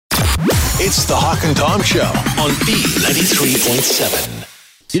It's the Hawk and Tom Show on B93.7.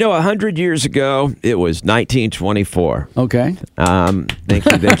 100 years ago, it was 1924. Okay.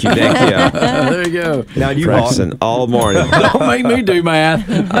 Thank you. There you go. Now you practicing all morning. Don't make me do math.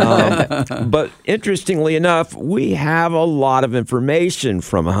 But interestingly enough, we have a lot of information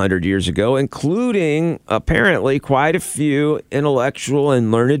from 100 years ago, including apparently quite a few intellectual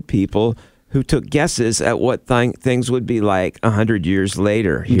and learned people who took guesses at what things would be like 100 years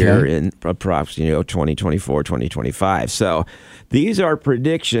later here in approximately 2024, 2025. So these are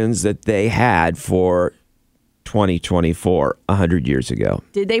predictions that they had for 2024, 100 years ago.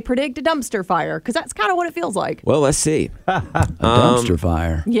 Did they predict a dumpster fire? Because that's kind of what it feels like. Well, let's see. A dumpster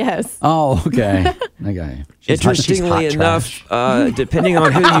fire. Yes. Oh, okay. Okay. Interestingly enough, depending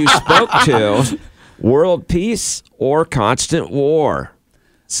on who you spoke to, world peace or constant war.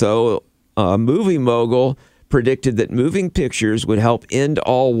 So a movie mogul predicted that moving pictures would help end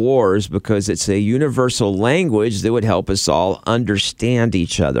all wars because it's a universal language that would help us all understand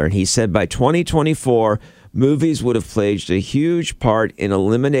each other. And he said by 2024, movies would have played a huge part in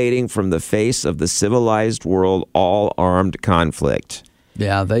eliminating from the face of the civilized world all armed conflict.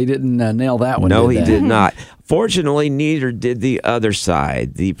 Yeah, they didn't nail that one. No, did he they? did not. Fortunately, neither did the other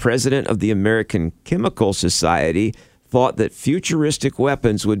side. The president of the American Chemical Society thought that futuristic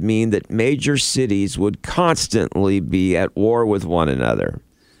weapons would mean that major cities would constantly be at war with one another.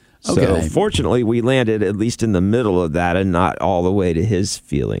 Okay. So fortunately, we landed at least in the middle of that and not all the way to his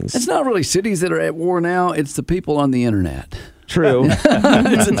feelings. It's not really cities that are at war now. It's the people on the internet. True.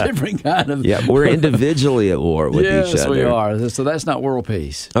 It's a different kind of... Yeah, we're individually at war with each other. Yes, we are. So that's not world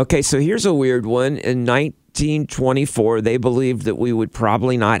peace. Okay, so here's a weird one. In 1924, they believed that we would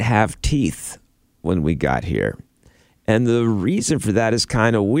probably not have teeth when we got here. And the reason for that is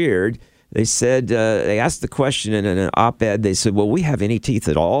kind of weird. They said, they asked the question in an op-ed. They said, will we have any teeth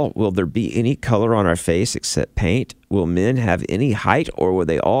at all? Will there be any color on our face except paint? Will men have any height, or will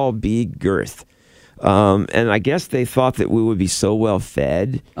they all be girth? And I guess they thought that we would be so well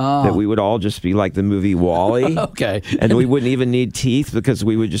fed that we would all just be like the movie WALL-E. Okay. And we wouldn't even need teeth because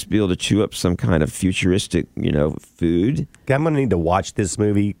we would just be able to chew up some kind of futuristic, food. I'm going to need to watch this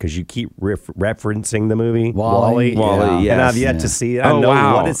movie because you keep referencing the movie WALL-E. WALL-E, yes. And I've yet to see it. I know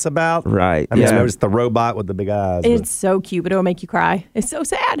what it's about. Right. I just noticed the robot with the big eyes. It's so cute, but it'll make you cry. It's so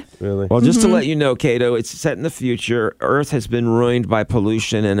sad. Really? Well, just to let you know, Cato, it's set in the future. Earth has been ruined by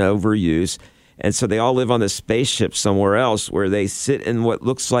pollution and overuse. And so they all live on this spaceship somewhere else where they sit in what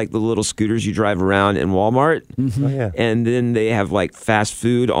looks like the little scooters you drive around in Walmart. Oh, yeah. And then they have like fast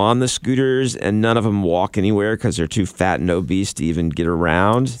food on the scooters, and none of them walk anywhere because they're too fat and obese to even get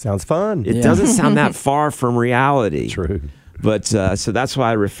around. Sounds fun. It doesn't sound that far from reality. True. But so that's why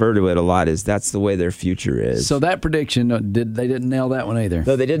I refer to it a lot, is that's the way their future is. So that prediction, they didn't nail that one either.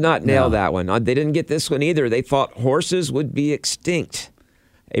 No, they did not nail that one. They didn't get this one either. They thought horses would be extinct.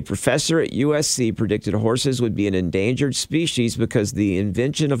 A professor at USC predicted horses would be an endangered species because the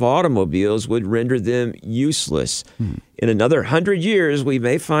invention of automobiles would render them useless. In another 100 years, we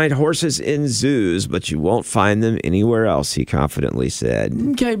may find horses in zoos, but you won't find them anywhere else, he confidently said.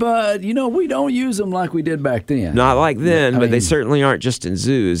 Okay, but, we don't use them like we did back then. Not like then, but they certainly aren't just in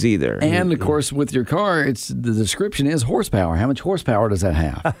zoos either. And, of course, with your car, the description is horsepower. How much horsepower does that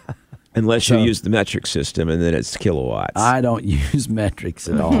have? Unless you use the metric system, and then it's kilowatts. I don't use metrics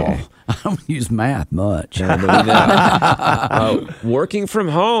at all. I don't use math much. Working from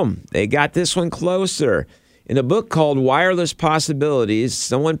home. They got this one closer. In a book called Wireless Possibilities,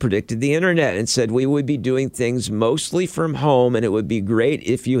 someone predicted the internet and said we would be doing things mostly from home, and it would be great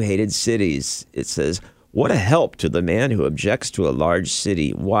if you hated cities. It says, what a help to the man who objects to a large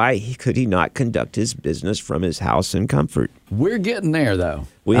city. Why could he not conduct his business from his house in comfort? We're getting there, though.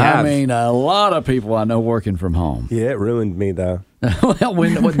 I mean, a lot of people I know working from home. Yeah, it ruined me, though. Well,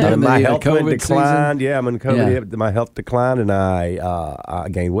 when my health COVID declined. season? Yeah, when COVID hit, my health declined, and I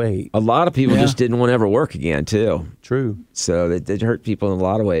gained weight. A lot of people just didn't want to ever work again, too. True. So it hurt people in a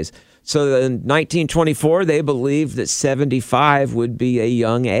lot of ways. So in 1924, they believed that 75 would be a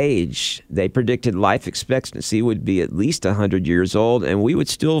young age. They predicted life expectancy would be at least 100 years old, and we would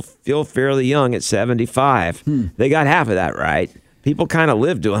still feel fairly young at 75. They got half of that right. People kind of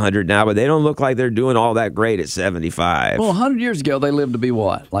live to 100 now, but they don't look like they're doing all that great at 75. Well, 100 years ago, they lived to be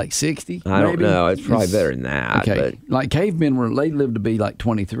what, like 60? I don't know. It's probably better than that. Okay. But like cavemen, they lived to be like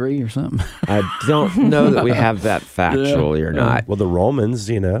 23 or something. I don't know that we have that factually or not. Well, the Romans,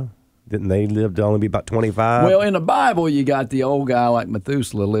 didn't they live to only be about 25? Well, in the Bible, you got the old guy like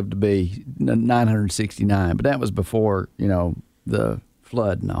Methuselah lived to be 969, but that was before, the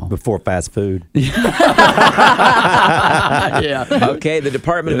flood and all. Before fast food. Yeah. Okay, the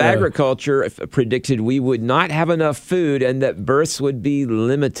Department of Agriculture predicted we would not have enough food and that births would be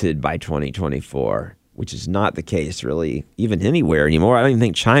limited by 2024, which is not the case really even anywhere anymore. I don't even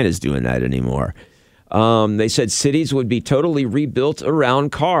think China's doing that anymore. They said cities would be totally rebuilt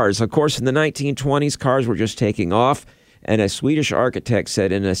around cars. Of course, in the 1920s, cars were just taking off. And a Swedish architect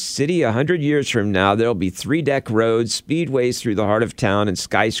said, in a city 100 years from now, there'll be 3-deck roads, speedways through the heart of town, and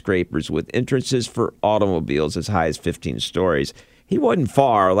skyscrapers with entrances for automobiles as high as 15 stories. He wasn't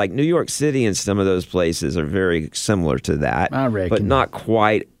far. Like New York City and some of those places are very similar to that. I reckon. But not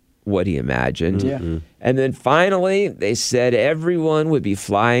quite what he imagined. Yeah. And then finally, they said everyone would be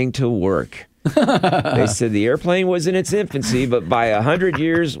flying to work. They said the airplane was in its infancy, but by 100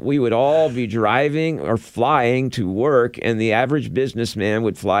 years, we would all be driving or flying to work, and the average businessman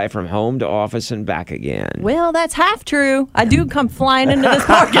would fly from home to office and back again. Well, that's half true. I do come flying into this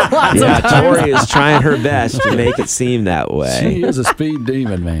parking lot Yeah, sometimes. Tori is trying her best to make it seem that way. She is a speed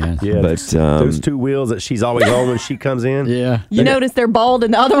demon, man. Yeah, But, those 2 wheels that she's always on when she comes in. Yeah. You notice they're bald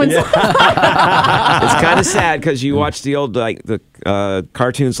and the other one's It's kind of sad because you watch the old the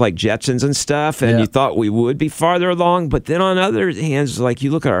cartoons like Jetsons and stuff, and Yeah. you thought we would be farther along. But then on other hands, like you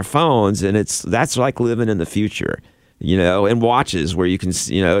look at our phones, and that's like living in the future, and watches where you can,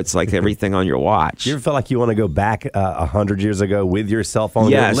 it's like everything on your watch. You ever feel like you want to go back 100 years ago with your cell phone?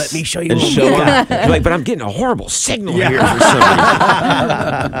 And Yes. go, let me show you. And what we show got." up. You're like, but I'm getting a horrible signal here for some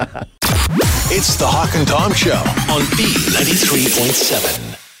reason. It's the Hawk and Tom Show on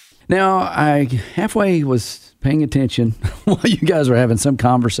B93.7. Now, I halfway was paying attention while you guys were having some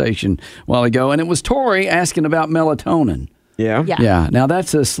conversation a while ago, and it was Tori asking about melatonin. Yeah. Yeah. Yeah. Now,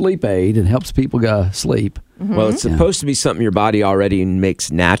 that's a sleep aid. It helps people go sleep. Well, it's supposed to be something your body already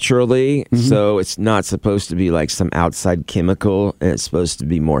makes naturally, so it's not supposed to be like some outside chemical, and it's supposed to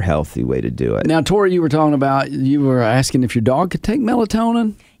be a more healthy way to do it. Now, Tori, you were asking if your dog could take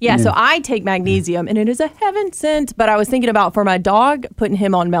melatonin? Yeah, so I take magnesium, and it is a heaven sent, but I was thinking about for my dog, putting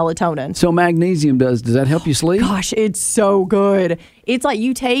him on melatonin. So magnesium does that help you sleep? Gosh, it's so good. It's like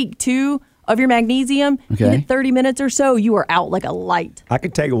you take 2 of your magnesium, Okay. in 30 minutes or so, you are out like a light. I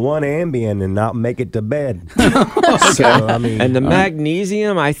could take 1 Ambien and not make it to bed. So, I mean, And the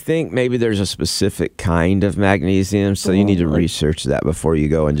magnesium, I think maybe there's a specific kind of magnesium, so you need to research that before you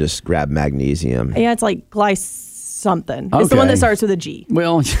go and just grab magnesium. Yeah, it's like something. It's the one Okay. that starts with a G.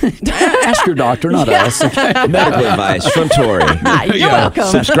 Well, ask your doctor, not us. Okay? Medical advice from Tori. You're welcome.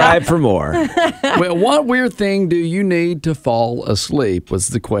 Subscribe for more. Well, what weird thing do you need to fall asleep was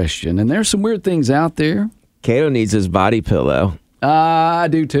the question. And there's some weird things out there. Cato needs his body pillow. I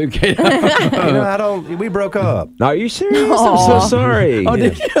do too, Kato. I don't. We broke up. Are you serious? I'm so sorry. Oh,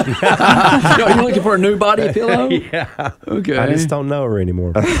 did you? Are you looking for a new body pillow? Yeah. Okay. I just don't know her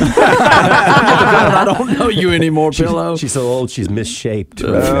anymore. I don't know you anymore, pillow. She's so old. She's misshaped.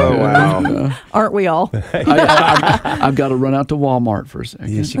 Oh, wow. Aren't we all? I've got to run out to Walmart for a second.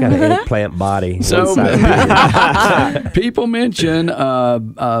 Yeah, she got an eggplant body. So- One side. People mention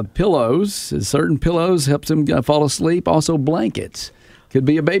pillows. Certain pillows helps them fall asleep. Also blankets. Could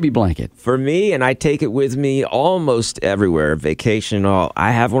be a baby blanket. For me, and I take it with me almost everywhere, vacation, all.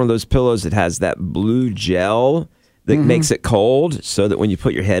 I have one of those pillows that has that blue gel that makes it cold, so that when you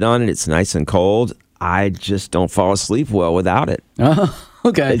put your head on it, it's nice and cold. I just don't fall asleep well without it.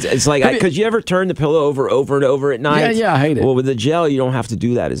 Okay. It's like, because you ever turn the pillow over and over at night? Yeah, I hate it. Well, with the gel, you don't have to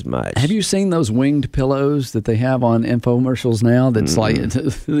do that as much. Have you seen those winged pillows that they have on infomercials now? That's like,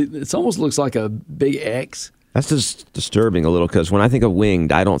 it almost looks like a big X. That's just disturbing a little, because when I think of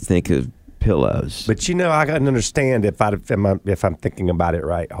winged, I don't think of pillows. But I can understand if I'm thinking about it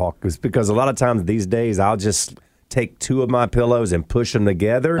right, Hawk, because a lot of times these days I'll just take 2 of my pillows and push them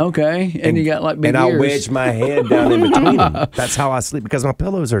together. Okay, and you got like big and I'll ears. wedge my head down in between them. That's how I sleep because my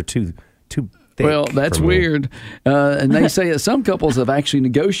pillows are too thick. Well, that's for me. weird. And they say that some couples have actually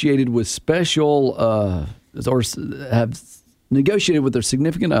negotiated with special or have negotiated with their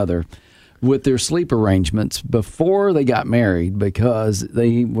significant other with their sleep arrangements before they got married because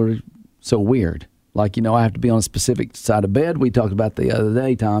they were so weird. Like, I have to be on a specific side of bed. We talked about the other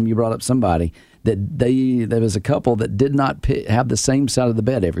day, Tom. You brought up somebody that there was a couple that did not have the same side of the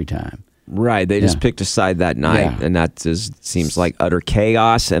bed every time. Right. They just picked a side that night, Yeah. and that just seems like utter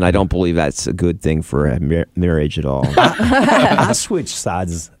chaos, and I don't believe that's a good thing for a marriage at all. I switch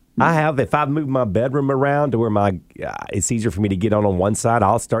sides. If I move my bedroom around to where it's easier for me to get on one side,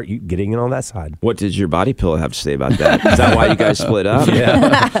 I'll start getting in on that side. What did your body pillow have to say about that? Is that why you guys split up?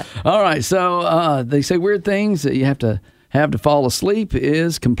 All right. So they say weird things that you have to have to fall asleep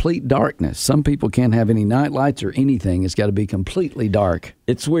is complete darkness. Some people can't have any night lights or anything. It's got to be completely dark.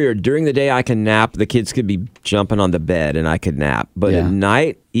 It's weird. During the day, I can nap. The kids could be jumping on the bed, and I could nap. But at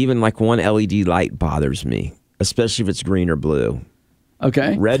night, even like one LED light bothers me, especially if it's green or blue.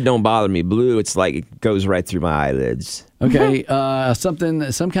 Okay. Red don't bother me. Blue, it's like it goes right through my eyelids. Okay. Some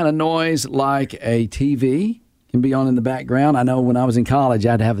kind of noise like a TV can be on in the background. I know when I was in college,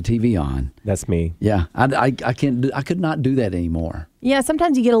 I had to have a TV on. That's me. Yeah, I could not do that anymore. Yeah,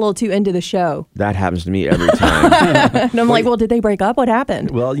 sometimes you get a little too into the show. That happens to me every time. And I'm like, well, did they break up? What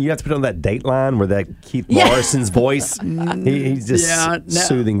happened? Well, you have to put on that Dateline where that Keith Morrison's voice. He's just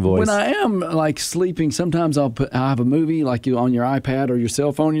soothing voice. When I am like sleeping, sometimes I'll have a movie like you on your iPad or your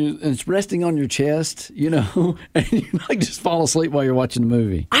cell phone, and it's resting on your chest, and you like just fall asleep while you're watching the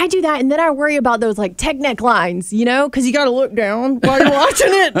movie. I do that, and then I worry about those like tech neck lines, because you got to look down while you're watching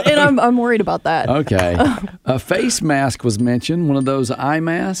it, and I'm worried about that. Okay. A face mask was mentioned, one of those eye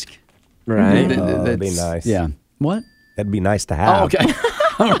masks. Right. That'd be nice. Yeah. What? That'd be nice to have. Oh, okay.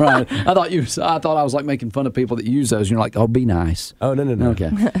 All right. I thought I was like making fun of people that use those. And you're like, oh, be nice. Oh, no. Okay.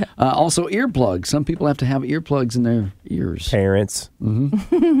 Also, earplugs. Some people have to have earplugs in their ears. Parents.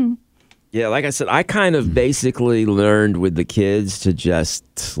 Mm-hmm. Yeah, like I said, I kind of basically learned with the kids to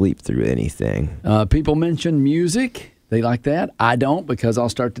just sleep through anything. People mention music. They like that. I don't, because I'll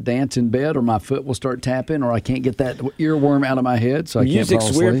start to dance in bed, or my foot will start tapping, or I can't get that earworm out of my head, so I can't fall asleep.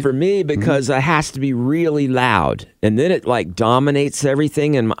 Music's weird for me because it has to be really loud, and then it like dominates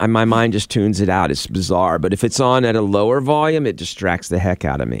everything, and my mind just tunes it out. It's bizarre, but if it's on at a lower volume, it distracts the heck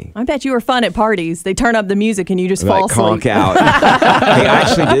out of me. I bet you were fun at parties. They turn up the music and you just fall asleep. Conk out. Hey, I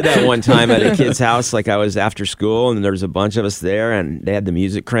actually did that one time at a kid's house. Like I was after school, and there was a bunch of us there, and they had the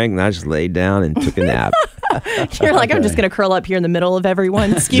music cranked, and I just laid down and took a nap. You're like, I'm just going to curl up here in the middle of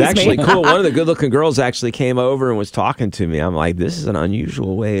everyone. Excuse me. It's actually cool. One of the good-looking girls actually came over and was talking to me. I'm like, this is an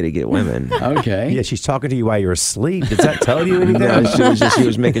unusual way to get women. Okay. Yeah, she's talking to you while you're asleep. Does that tell you anything? No, she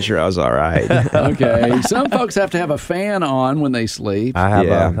was making sure I was all right. Okay. Some folks have to have a fan on when they sleep. I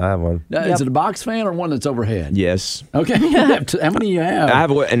have one. Is it a box fan or one that's overhead? Yes. Okay. How many do you have? I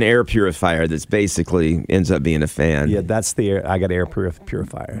have an air purifier that's basically ends up being a fan. Yeah, that's the air. I got air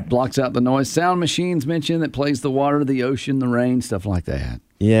purifier. Blocks out the noise. Sound machines mentioned that plays the water, the ocean, the rain, stuff like that.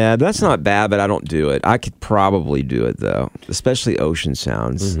 Yeah, that's not bad, but I don't do it. I could probably do it, though, especially ocean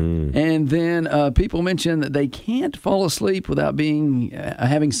sounds. Mm-hmm. And then people mention that they can't fall asleep without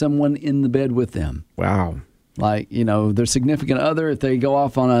having someone in the bed with them. Wow. Like, their significant other, if they go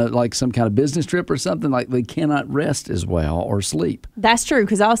off on some kind of business trip or something, like they cannot rest as well or sleep. That's true,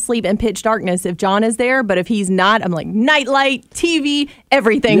 because I'll sleep in pitch darkness if John is there, but if he's not, I'm like, nightlight, TV,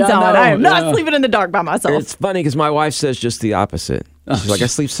 everything's on. I am not sleeping in the dark by myself. It's funny because my wife says just the opposite. She's like, I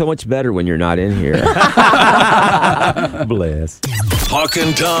sleep so much better when you're not in here. Bless. Hawk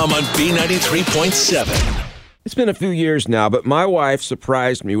and Tom on B93.7. It's been a few years now, but my wife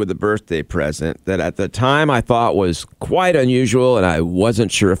surprised me with a birthday present that at the time I thought was quite unusual, and I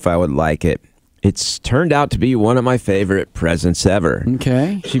wasn't sure if I would like it. It's turned out to be one of my favorite presents ever.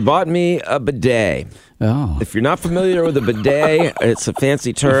 Okay. She bought me a bidet. Oh. If you're not familiar with a bidet, it's a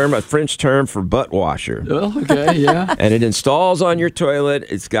fancy term, a French term for butt washer. Oh, okay, yeah. And it installs on your toilet.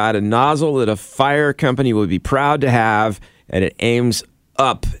 It's got a nozzle that a fire company would be proud to have, and it aims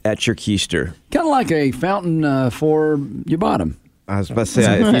up at your keister. Kind of like a fountain for your bottom. I was about to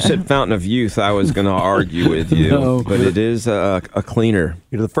say, if you said fountain of youth, I was going to argue with you. No. But it is a cleaner.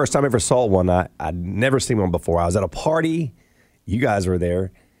 The first time I ever saw one, I'd never seen one before. I was at a party. You guys were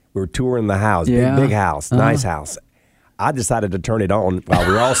there. We were touring the house. Yeah. Big house. Nice house. I decided to turn it on while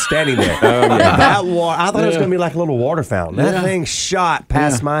we were all standing there. Oh, yeah. I thought it was going to be like a little water fountain. That thing shot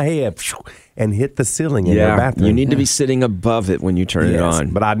past my head and hit the ceiling in the bathroom. You need to be sitting above it when you turn it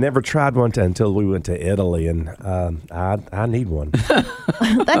on. But I never tried one until we went to Italy, and I need one.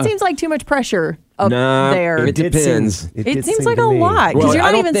 That seems like too much pressure up there. It depends. It seems like a lot. Well, you're I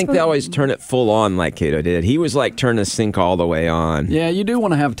not don't even think they always turn it full on like Cato did. He was like turning the sink all the way on. Yeah, you do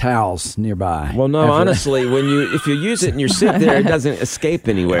want to have towels nearby. Well, no, honestly, if you use it and you sit there, it doesn't escape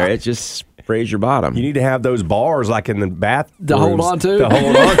anywhere. It just sprays your bottom. You need to have those bars like in the bath to hold on to. To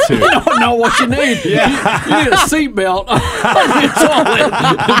hold on to. You don't know what you need. You need a seatbelt on your toilet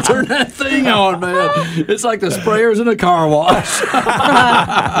to turn that thing on, man. It's like the sprayers in a car wash.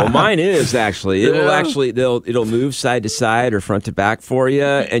 Well, mine is actually. It'll move side to side or front to back for you,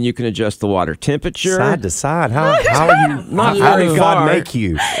 and you can adjust the water temperature. Side to side. How are you? Not how very did far. God make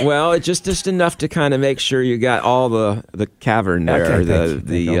you? Well, it's just enough to kind of make sure you got all the cavern there, Okay,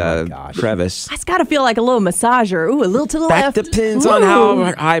 the oh my gosh. crevice. Travis. That's got to feel like a little massager. Ooh, a little to the That left. depends on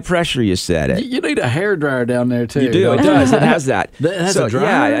how high pressure you set it. You need a hairdryer down there, too. You do. It does. It has that. It has a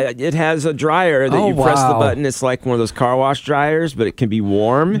dryer? Yeah, it has a dryer that you press the button. It's like one of those car wash dryers, but it can be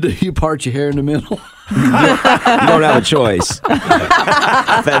warm. Do you part your hair in the middle? You don't have a choice.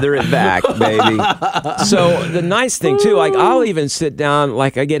 Feather it back, baby. So the nice thing, too, like I'll even sit down,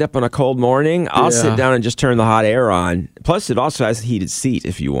 like I get up on a cold morning, I'll sit down and just turn the hot air on. Plus, it also has a heated seat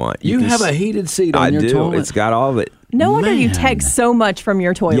if you want. You have a heated seat on your toilet? It's got all of it. No wonder you text so much from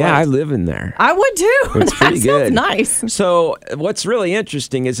your toilet. Yeah, I live in there. I would too. It's pretty that good. Sounds nice. So what's really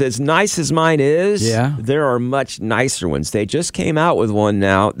interesting is as nice as mine is, there are much nicer ones. They just came out with one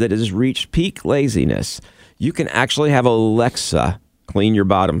now that has reached peak laziness. You can actually have Alexa clean your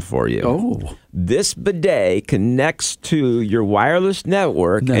bottom for you. Oh. This bidet connects to your wireless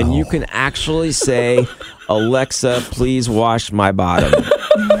network, and you can actually say, Alexa, please wash my bottom.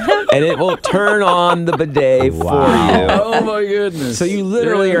 And it will turn on the bidet for you. Oh, my goodness. So you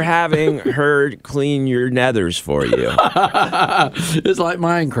literally are having her clean your nethers for you. It's like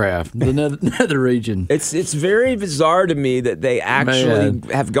Minecraft, the nether region. It's very bizarre to me that they actually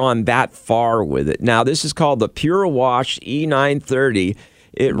have gone that far with it. Now, this is called the Pure Wash E930.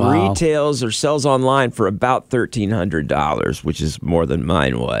 It retails or sells online for about $1,300, which is more than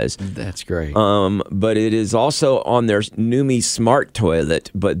mine was. That's great. But it is also on their Numi Smart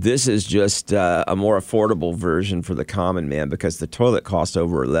Toilet. But this is just a more affordable version for the common man because the toilet costs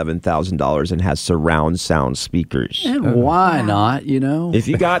over $11,000 and has surround sound speakers. And why not, you know? If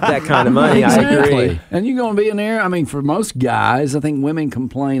you got that kind of money, I agree. And you're going to be in there. I mean, for most guys, I think women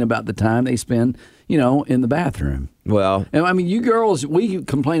complain about the time they spend, in the bathroom. Well, and I mean, you girls, we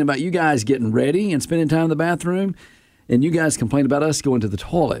complain about you guys getting ready and spending time in the bathroom, and you guys complain about us going to the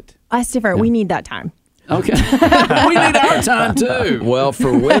toilet. That's different. We need that time. Okay. We need our time, too. Well,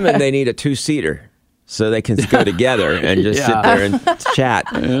 for women, they need a two-seater. So they can go together and just sit there and chat.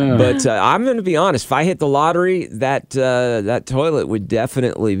 Yeah. But I'm going to be honest. If I hit the lottery, that toilet would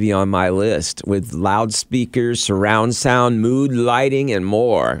definitely be on my list with loudspeakers, surround sound, mood lighting, and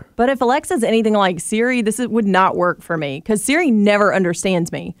more. But if Alexa's anything like Siri, would not work for me because Siri never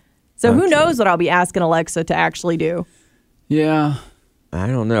understands me. So who knows what I'll be asking Alexa to actually do? Yeah. I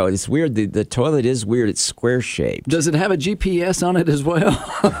don't know. It's weird. The toilet is weird. It's square shaped. Does it have a GPS on it as well?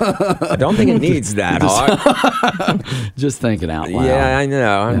 I don't think it needs that, Hawk. Just thinking out loud. Yeah, I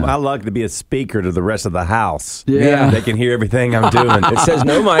know. I love to be a speaker to the rest of the house. Yeah. They can hear everything I'm doing. It says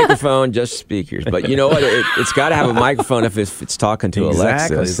no microphone, just speakers. But you know what? It's got to have a microphone if it's talking to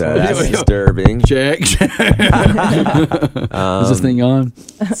Alexa. So that's disturbing. Check. Is this thing on?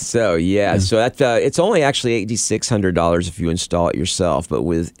 So, yeah. So it's only actually $8,600 if you install it yourself. But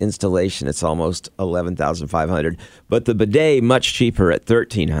with installation, it's almost $11,500. But the bidet, much cheaper at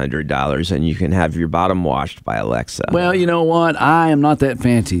 $1,300, and you can have your bottom washed by Alexa. Well, you know what? I am not that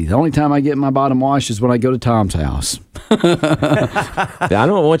fancy. The only time I get my bottom washed is when I go to Tom's house. I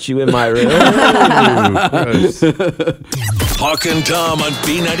don't want you in my room. Hawk and Tom on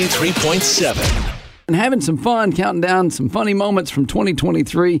B93.7. And having some fun, counting down some funny moments from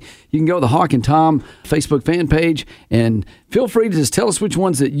 2023. You can go to the Hawk and Tom Facebook fan page and feel free to just tell us which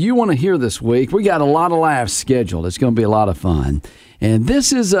ones that you want to hear this week. We got a lot of laughs scheduled. It's going to be a lot of fun. And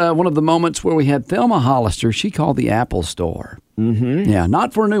this is one of the moments where we had Thelma Holister. She called the Apple Store. Mm-hmm. Yeah,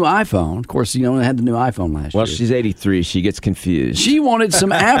 not for a new iPhone. Of course, I had the new iPhone last year. Well, she's 83. She gets confused. She wanted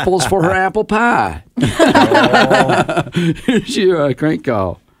some apples for her apple pie. Here's your crank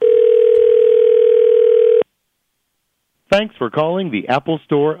call. Thanks for calling the Apple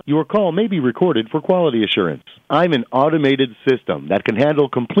Store. Your call may be recorded for quality assurance. I'm an automated system that can handle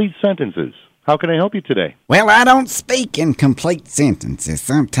complete sentences. How can I help you today? Well, I don't speak in complete sentences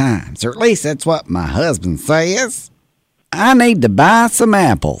sometimes, or at least that's what my husband says. I need to buy some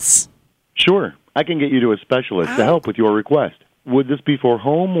apples. Sure. I can get you to a specialist to help with your request. Would this be for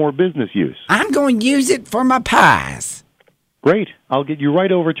home or business use? I'm going to use it for my pies. Great. I'll get you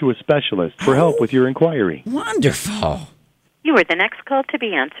right over to a specialist for help with your inquiry. Wonderful. You are the next call to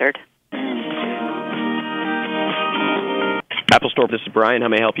be answered. Apple Store, this is Brian. How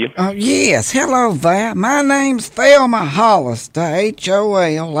may I help you? Oh, yes. Hello there. My name's Thelma Holister,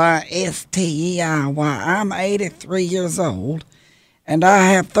 Holistei. I'm 83 years old, and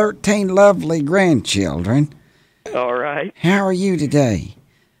I have 13 lovely grandchildren. All right. How are you today?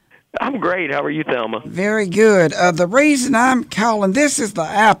 I'm great. How are you, Thelma? Very good. The reason I'm calling, this is the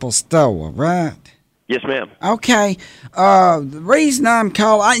Apple Store, right? Yes, ma'am. Okay. The reason I'm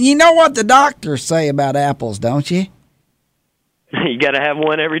calling, you know what the doctors say about apples, don't you? You got to have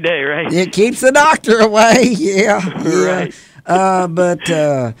one every day, right? It keeps the doctor away. Yeah. Right. But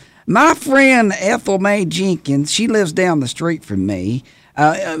My friend Ethel Mae Jenkins, she lives down the street from me.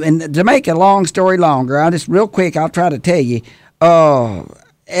 And to make a long story longer, I'll try to tell you.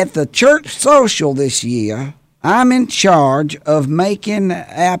 At the church social this year, I'm in charge of making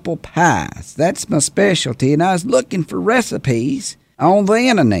apple pies. That's my specialty, and I was looking for recipes on the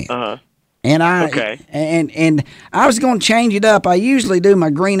internet. And and I was going to change it up. I usually do my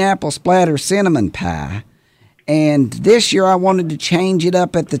green apple splatter cinnamon pie, and this year I wanted to change it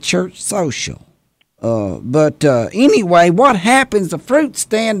up at the church social. But anyway, what happens? The fruit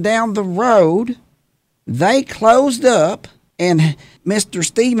stand down the road, they closed up, and Mr.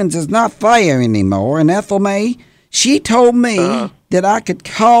 Stevens is not there anymore. And Ethel Mae, she told me that I could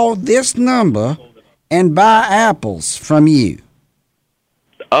call this number and buy apples from you.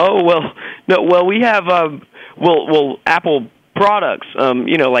 Oh, well, no, well, we have, Apple products,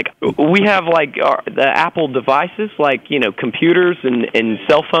 like we have like the Apple devices, like, computers and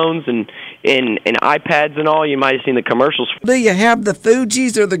cell phones and iPads and all. You might have seen the commercials. Do you have the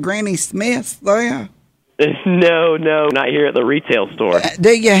Fuji's or the Granny Smiths there? No, not here at the retail store.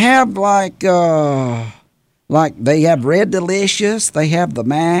 Do you have like they have Red Delicious, they have the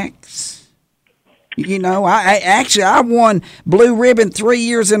Max? I won Blue Ribbon 3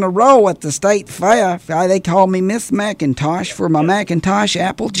 years in a row at the state fair. They call me Miss McIntosh for my McIntosh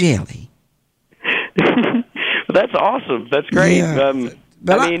apple jelly. That's awesome. That's great. Yeah.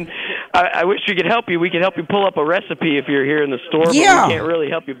 I wish we could help you. We could help you pull up a recipe if you're here in the store. Yeah. But we can't really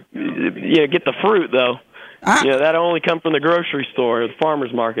help you, get the fruit, though. That only comes from the grocery store or the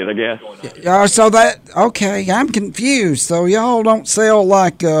farmer's market, I guess. Okay, I'm confused. So y'all don't sell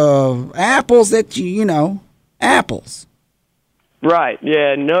like apples that apples. Right,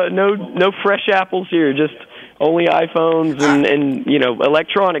 yeah, no fresh apples here, just only iPhones and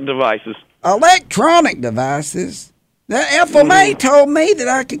electronic devices. Electronic devices? Ethel Mae told me that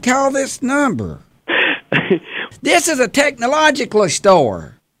I could call this number. This is a technological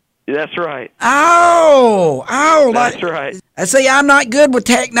store. That's right. Oh, that's right. See, I'm not good with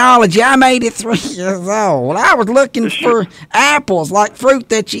technology. I'm 83 years old. I was looking for apples, like fruit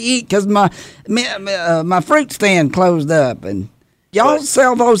that you eat, because my fruit stand closed up, and y'all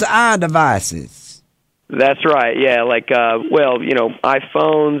sell those iDevices. That's right. Yeah, like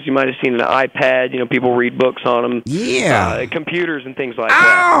iPhones. You might have seen an iPad. People read books on them. Yeah. Computers and things like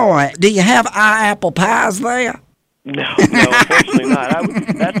that. Oh, do you have apple pies there? No, unfortunately not.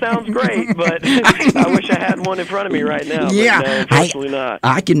 That sounds great, but I wish I had one in front of me right now. Yeah, but no, unfortunately not.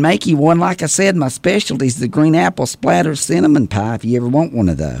 I can make you one. Like I said, my specialty is the green apple splatter cinnamon pie. If you ever want one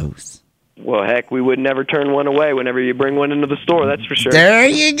of those. Well, heck, we would never turn one away whenever you bring one into the store. That's for sure. There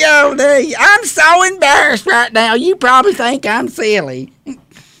you go. I'm so embarrassed right now. You probably think I'm silly.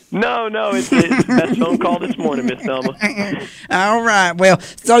 No, it's the best phone call this morning, Miss Thelma. All right. Well,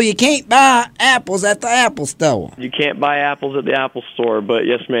 so you can't buy apples at the Apple store. You can't buy apples at the Apple store, but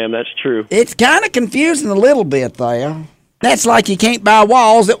yes, ma'am, that's true. It's kind of confusing a little bit there. That's like you can't buy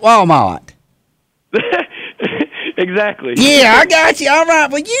walls at Walmart. Exactly. Yeah, I got you. All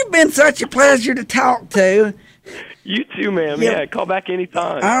right. Well, you've been such a pleasure to talk to. You too, ma'am. Yeah, call back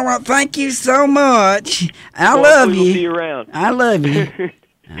anytime. All right. Thank you so much. I love you. We'll see you around. I love you.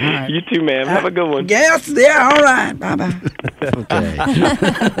 Right. You too, ma'am. Have a good one. Yes, yeah, all right. Bye-bye.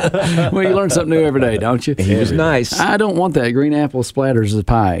 Okay. Well, you learn something new every day, don't you? He was nice. I don't want that green apple splatters of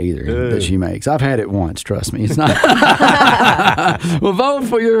pie either that she makes. I've had it once, trust me. It's not. Well, vote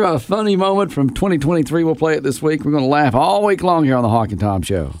for your funny moment from 2023. We'll play it this week. We're going to laugh all week long here on the Hawk and Tom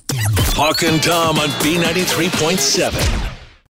Show. Hawk and Tom on B93.7.